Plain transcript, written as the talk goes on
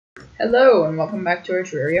Hello and welcome back to our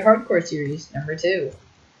Terraria Hardcore series, number 2.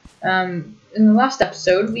 In the last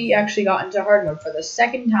episode, we actually got into hard mode for the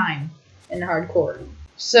second time in hardcore.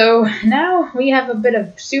 So now we have a bit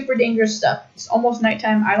of super dangerous stuff. It's almost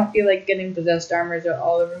nighttime, I don't feel like getting possessed armors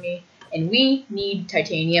all over me, and we need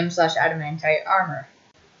titanium/adamantite armor.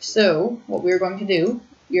 So what we're going to do,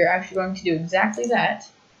 we're actually going to do exactly that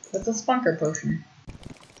with the spunker potion.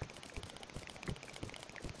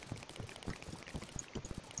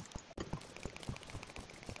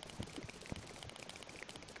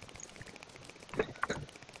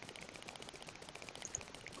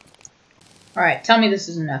 Alright, tell me this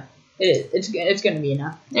is enough. It is. It's gonna be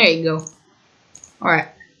enough. There you go. Alright.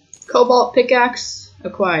 Cobalt pickaxe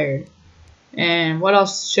acquired. And what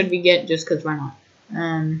else should we get just because why not?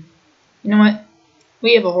 You know what?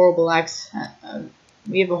 We have a horrible axe.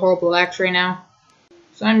 We have a horrible axe right now.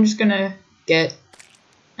 So I'm just gonna get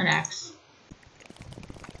an axe.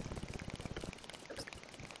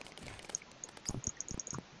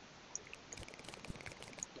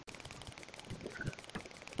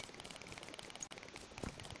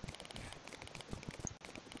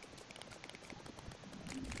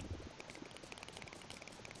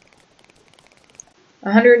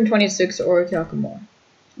 $126 orichalcomore.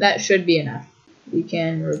 That should be enough. We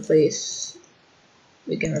can replace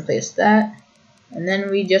that. And then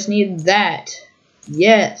we just need that.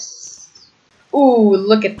 Yes. Ooh,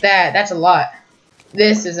 look at that. That's a lot.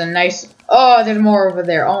 This is a nice... Oh, there's more over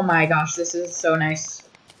there. Oh my gosh, this is so nice.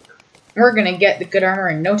 We're gonna get the good armor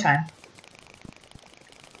in no time.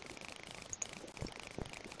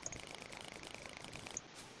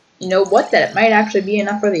 You know what? That might actually be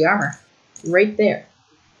enough for the armor. Right there.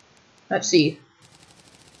 Let's see.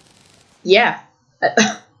 Yeah.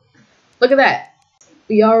 Look at that.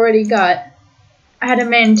 We already got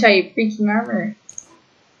adamantite freaking armor.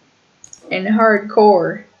 And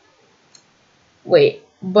hardcore. Wait,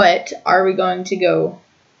 but are we going to go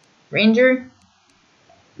ranger,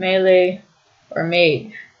 melee, or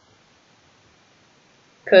mage?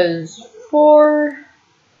 Because for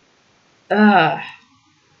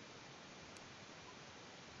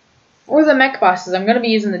the mech bosses, I'm going to be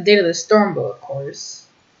using the Date of the Storm bow, of course.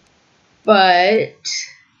 But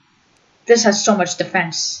this has so much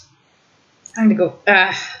defense. I'm going to go,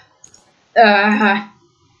 that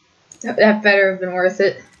better have been worth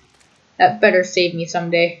it. That better save me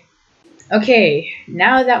someday. Okay,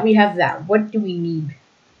 now that we have that, what do we need?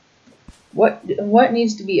 What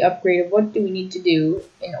needs to be upgraded? What do we need to do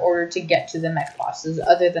in order to get to the mech bosses,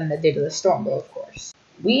 other than the Date of the Storm bow, of course?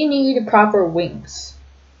 We need proper wings.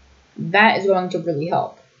 That is going to really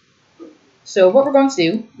help. So what we're going to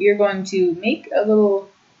do, we are going to make a little,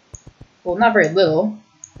 well, not very little,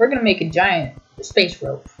 we're going to make a giant space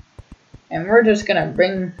rope. And we're just going to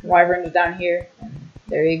bring wyverns down here, and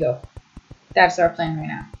there you go. That's our plan right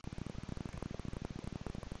now.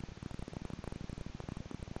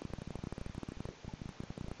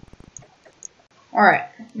 Alright,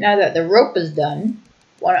 now that the rope is done,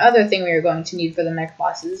 one other thing we are going to need for the mech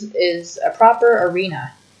bosses is a proper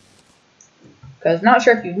arena. Because not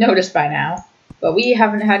sure if you've noticed by now, but we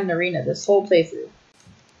haven't had an arena this whole playthrough.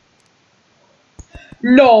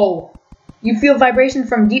 No! You feel vibration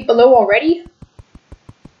from deep below already?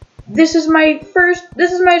 This is my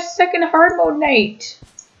second hard mode night.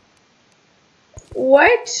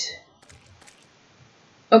 What?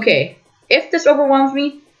 Okay, if this overwhelms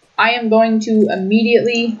me, I am going to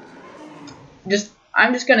immediately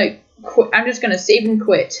I'm just gonna save and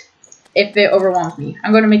quit if it overwhelms me.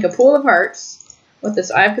 I'm gonna make a pool of hearts with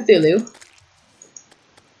this Eye of Cthulhu.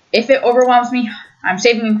 If it overwhelms me, I'm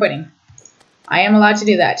saving and quitting. I am allowed to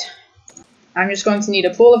do that. I'm just going to need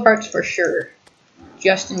a pool of hearts for sure.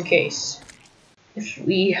 Just in case.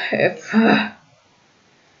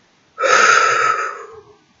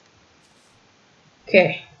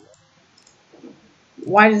 Okay.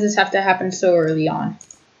 Why does this have to happen so early on?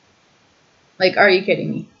 Like, are you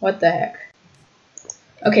kidding me? What the heck?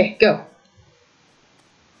 Okay, go.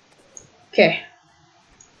 Okay.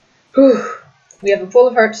 Whew. We have a pool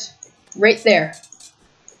of hearts right there,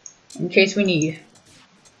 in case we need,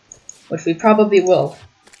 which we probably will.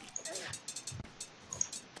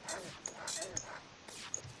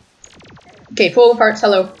 Okay, pool of hearts,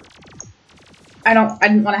 hello. I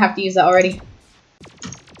didn't want to have to use that already.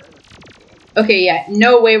 Okay, yeah,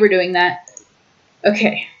 no way we're doing that.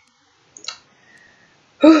 Okay.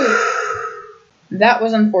 Whew. That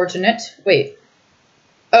was unfortunate. Wait.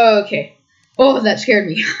 Okay. Oh, that scared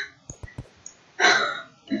me.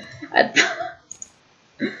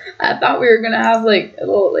 I thought we were gonna have like a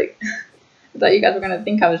little I thought you guys were gonna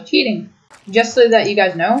think I was cheating. Just so that you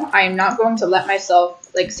guys know, I am not going to let myself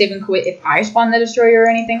like save and quit if I spawn the destroyer or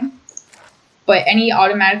anything. But any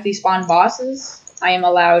automatically spawned bosses, I am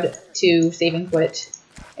allowed to save and quit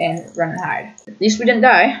and run and hide. At least we didn't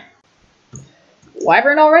die.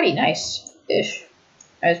 Wyvern already, nice-ish.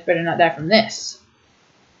 I just better not die from this.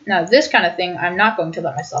 Now this kind of thing, I'm not going to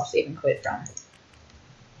let myself save and quit from.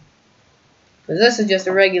 Because this is just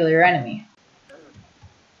a regular enemy.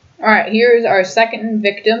 Alright, here's our second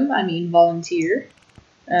victim, volunteer.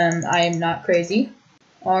 I am not crazy.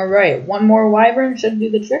 Alright, one more wyvern should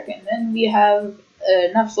do the trick, and then we have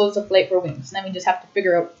enough souls of light for wings. And then we just have to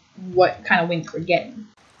figure out what kind of wings we're getting.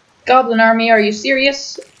 Goblin army, are you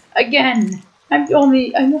serious? Again! I'm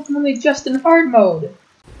only just in hard mode.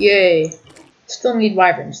 Yay. Still need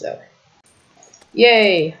wyverns though.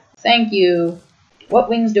 Yay. Thank you. What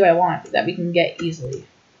wings do I want that we can get easily?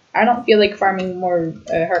 I don't feel like farming more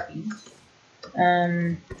harpies. We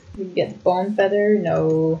can get the bone feather.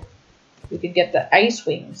 No. We could get the ice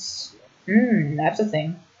wings. That's a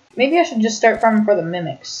thing. Maybe I should just start farming for the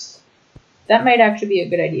mimics. That might actually be a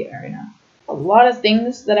good idea right now. A lot of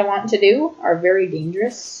things that I want to do are very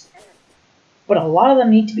dangerous, but a lot of them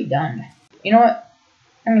need to be done. You know what?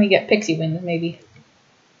 I'm gonna get pixie wings, maybe.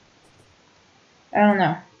 I don't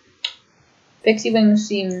know. Pixie wings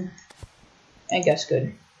seem, I guess,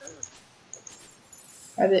 good.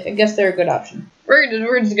 I guess they're a good option.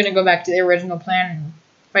 We're just gonna go back to the original plan and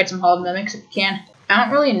fight some hard mimics if we can. I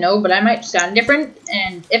don't really know, but I might sound different,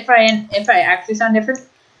 and if I actually sound different,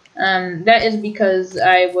 that is because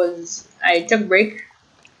I took a break.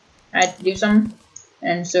 I had to do something,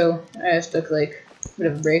 and so I just took like a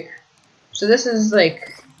bit of a break. So this is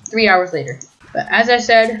like 3 hours later. But as I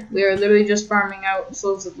said, we are literally just farming out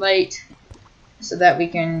souls of light so that we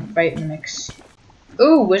can fight mimics.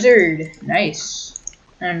 Ooh, wizard, nice.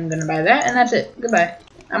 I'm gonna buy that, and that's it. Goodbye.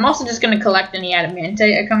 I'm also just gonna collect any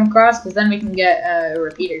adamantite I come across, because then we can get a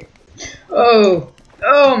repeater. Oh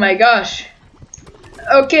my gosh.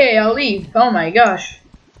 Okay, I'll leave. Oh my gosh.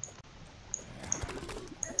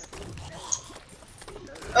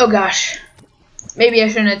 Oh gosh. Maybe I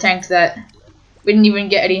shouldn't have tanked that. We didn't even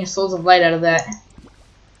get any souls of light out of that.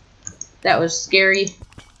 That was scary,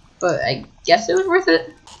 but I guess it was worth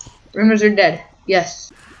it. Rumors are dead.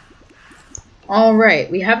 Yes. Alright,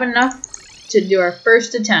 we have enough to do our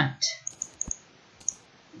first attempt.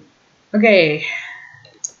 Okay.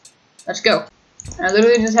 Let's go. I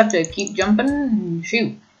literally just have to keep jumping and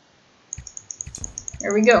shoot.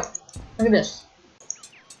 There we go. Look at this.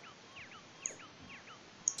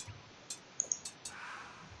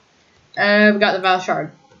 We got the Val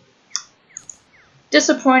Shard.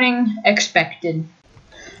 Disappointing, expected.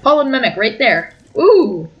 Hollow Mimic right there.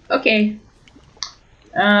 Ooh, okay.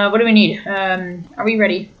 What do we need? Are we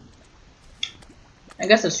ready? I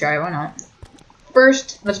guess let's try, why not?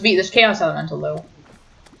 First, let's beat this Chaos Elemental though.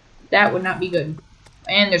 That would not be good.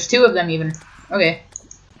 And there's 2 of them even. Okay.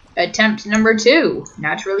 Attempt number 2.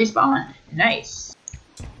 Naturally spawned. Nice.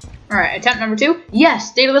 Alright, attempt number 2. Yes,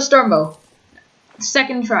 State of the Stormbow.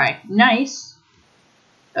 Second try. Nice.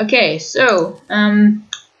 Okay, so,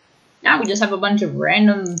 now we just have a bunch of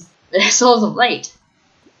random souls of light.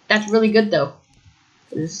 That's really good though.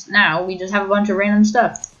 Because now we just have a bunch of random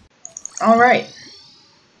stuff. Alright.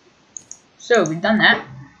 So, we've done that.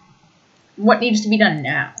 What needs to be done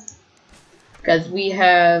now? Because we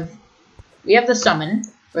have the summon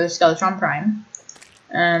for the Skeletron Prime.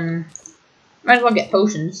 Might as well get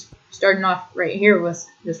potions. Starting off right here with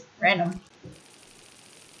just random.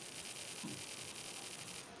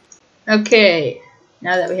 Okay,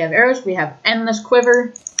 now that we have arrows, we have Endless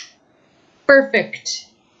Quiver. Perfect.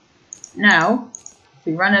 Now, if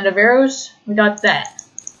we run out of arrows, we got that.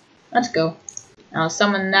 Let's go. I'll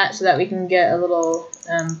summon that so that we can get a little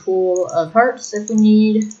pool of hearts if we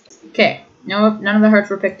need. Okay, nope, none of the hearts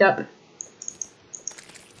were picked up.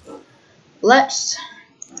 Let's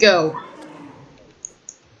go.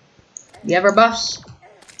 We have our buffs.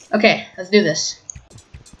 Okay, let's do this.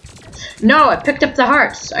 No, I picked up the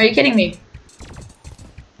hearts. Are you kidding me?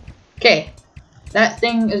 Okay, that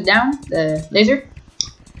thing is down, the laser.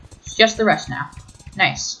 It's just the rest now.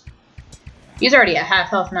 Nice. He's already at half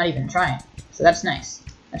health, not even trying. So that's nice.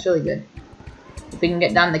 That's really good. If we can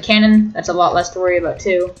get down the cannon, that's a lot less to worry about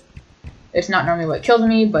too. It's not normally what kills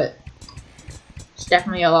me, but it's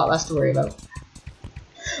definitely a lot less to worry about.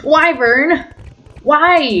 Wyvern!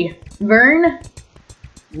 Why? Vern?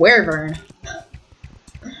 Where Vern?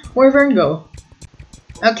 Where Vern go?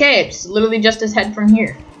 Okay, it's literally just his head from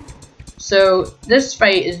here. So this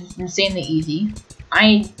fight is insanely easy.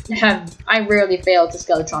 I rarely fail to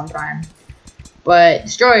Skeletron Prime, but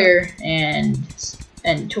Destroyer and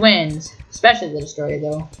Twins, especially the Destroyer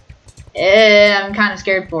though, I'm kind of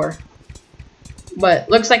scared for. But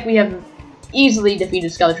looks like we have easily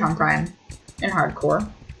defeated Skeletron Prime in hardcore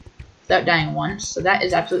without dying once, so that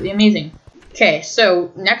is absolutely amazing. Okay,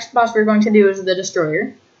 so next boss we're going to do is the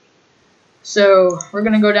Destroyer. So we're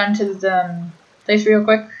going to go down to the place real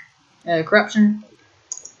quick, Corruption,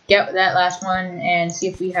 get that last one, and see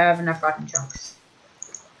if we have enough rotten chunks.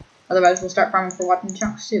 Otherwise we'll start farming for rotten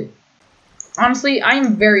chunks too. Honestly, I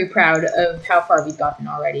am very proud of how far we've gotten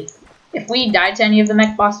already. If we die to any of the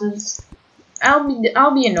mech bosses,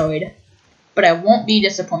 I'll be annoyed, but I won't be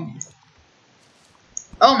disappointed.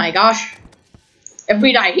 Oh my gosh. If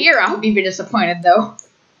we die here, I'll be disappointed though.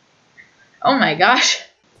 Oh my gosh.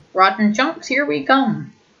 Rotten chunks, here we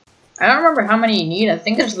come. I don't remember how many you need. I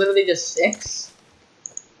think it's literally just 6.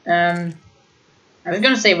 I was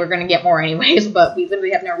gonna say we're gonna get more anyways, but we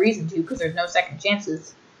literally have no reason to because there's no second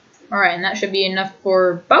chances. Alright, and that should be enough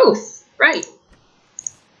for both. Right.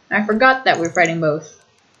 I forgot that we're fighting both.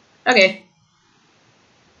 Okay.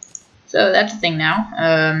 So that's a thing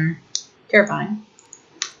now. Terrifying.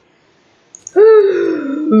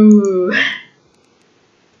 Ooh.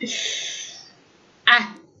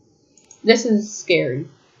 Ah. This is scary.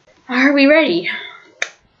 Are we ready?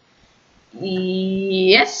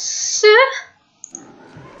 Yes.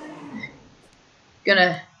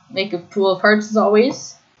 Gonna make a pool of hearts as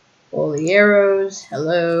always. Holy arrows.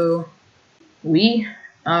 Hello. We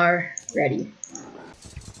are ready.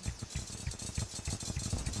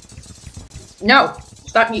 No!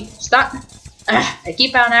 Stop me! Stop! I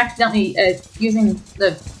keep on accidentally using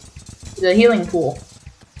the healing pool.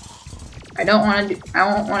 I don't want to. I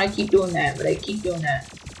won't want to keep doing that, but I keep doing that.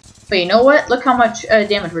 But you know what? Look how much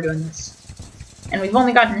damage we're doing this, and we've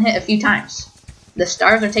only gotten hit a few times. The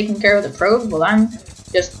stars are taking care of the probes, while I'm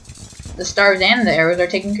just the stars and the arrows are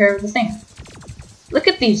taking care of the thing. Look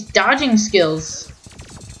at these dodging skills.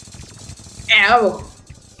 Ow!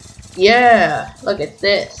 Yeah. Look at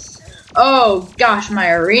this. Oh gosh, my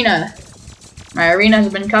arena. My arena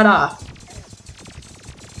has been cut off.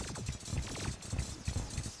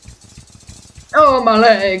 Oh, my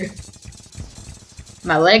leg.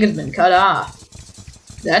 My leg has been cut off.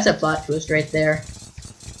 That's a plot twist right there.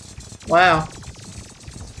 Wow.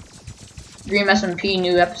 Dream SMP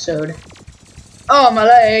new episode. Oh, my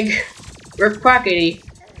leg. Rip Quackity.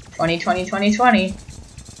 2020, 2020.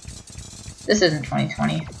 This isn't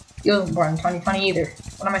 2020. He wasn't born in 2020 either.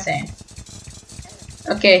 What am I saying?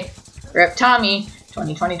 Okay. Rip Tommy.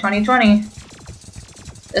 2020, 2020.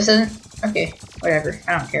 This isn't... Okay. Whatever.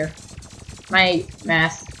 I don't care. My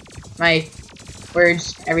math, my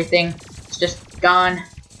words, everything, it's just gone.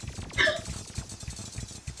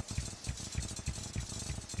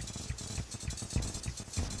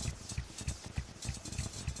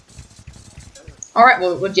 Alright,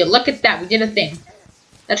 well, would you look at that? We did a thing.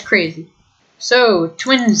 That's crazy. So,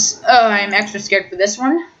 twins, I'm extra scared for this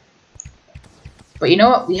one. But you know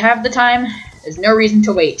what? We have the time. There's no reason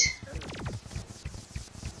to wait.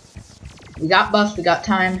 We got buffs, we got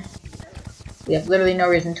time. We have literally no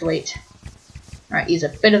reason to wait. Alright, use a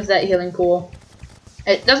bit of that healing pool.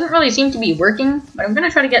 It doesn't really seem to be working, but I'm going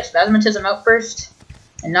to try to get Spasmatism out first,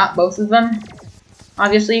 and not both of them,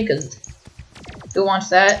 obviously, because who wants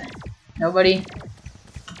that? Nobody.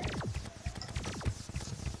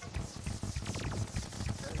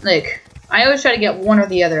 Like, I always try to get one or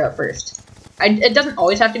the other out first. It doesn't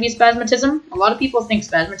always have to be Spasmatism. A lot of people think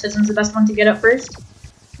Spasmatism is the best one to get up first,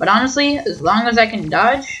 but honestly, as long as I can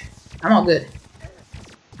dodge, I'm all good.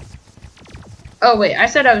 Oh wait, I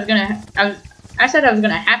said I was gonna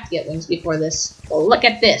have to get wings before this. Well, look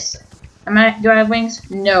at this. Do I have wings?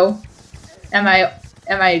 No. Did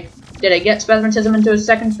I get Spasmatism into a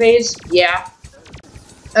second phase? Yeah.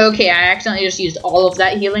 Okay, I accidentally just used all of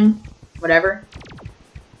that healing. Whatever.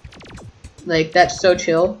 Like, that's so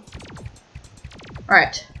chill.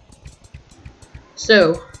 Alright.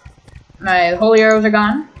 So, my holy arrows are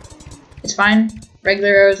gone. It's fine. Regular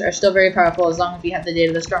arrows are still very powerful as long as we have the Date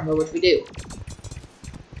of the Stormbow, which we do.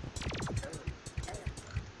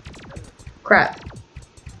 Crap.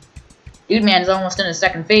 Dude Man's almost in his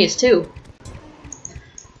second phase, too.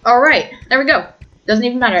 Alright, there we go. Doesn't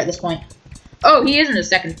even matter at this point. Oh, he is in his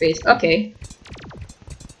second phase. Okay.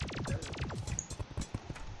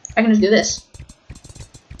 I can just do this.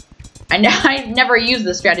 I've never used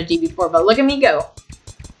this strategy before, but look at me go.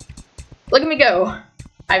 Look at me go.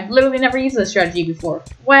 I've literally never used this strategy before.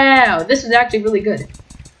 Wow, this is actually really good.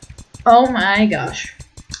 Oh my gosh.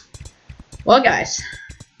 Well, guys,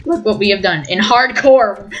 look what we have done in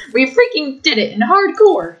hardcore. We freaking did it in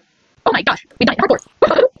hardcore. Oh my gosh, we done it in hardcore.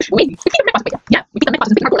 Wait, we beat the mech bosses. Yeah, we beat the mech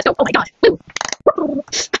bosses in hardcore. Let's go. Oh my gosh. Woo.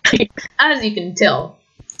 As you can tell,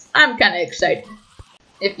 I'm kind of excited.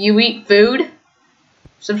 If you eat food,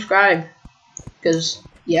 subscribe. Because,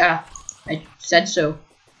 yeah, I said so.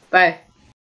 Bye.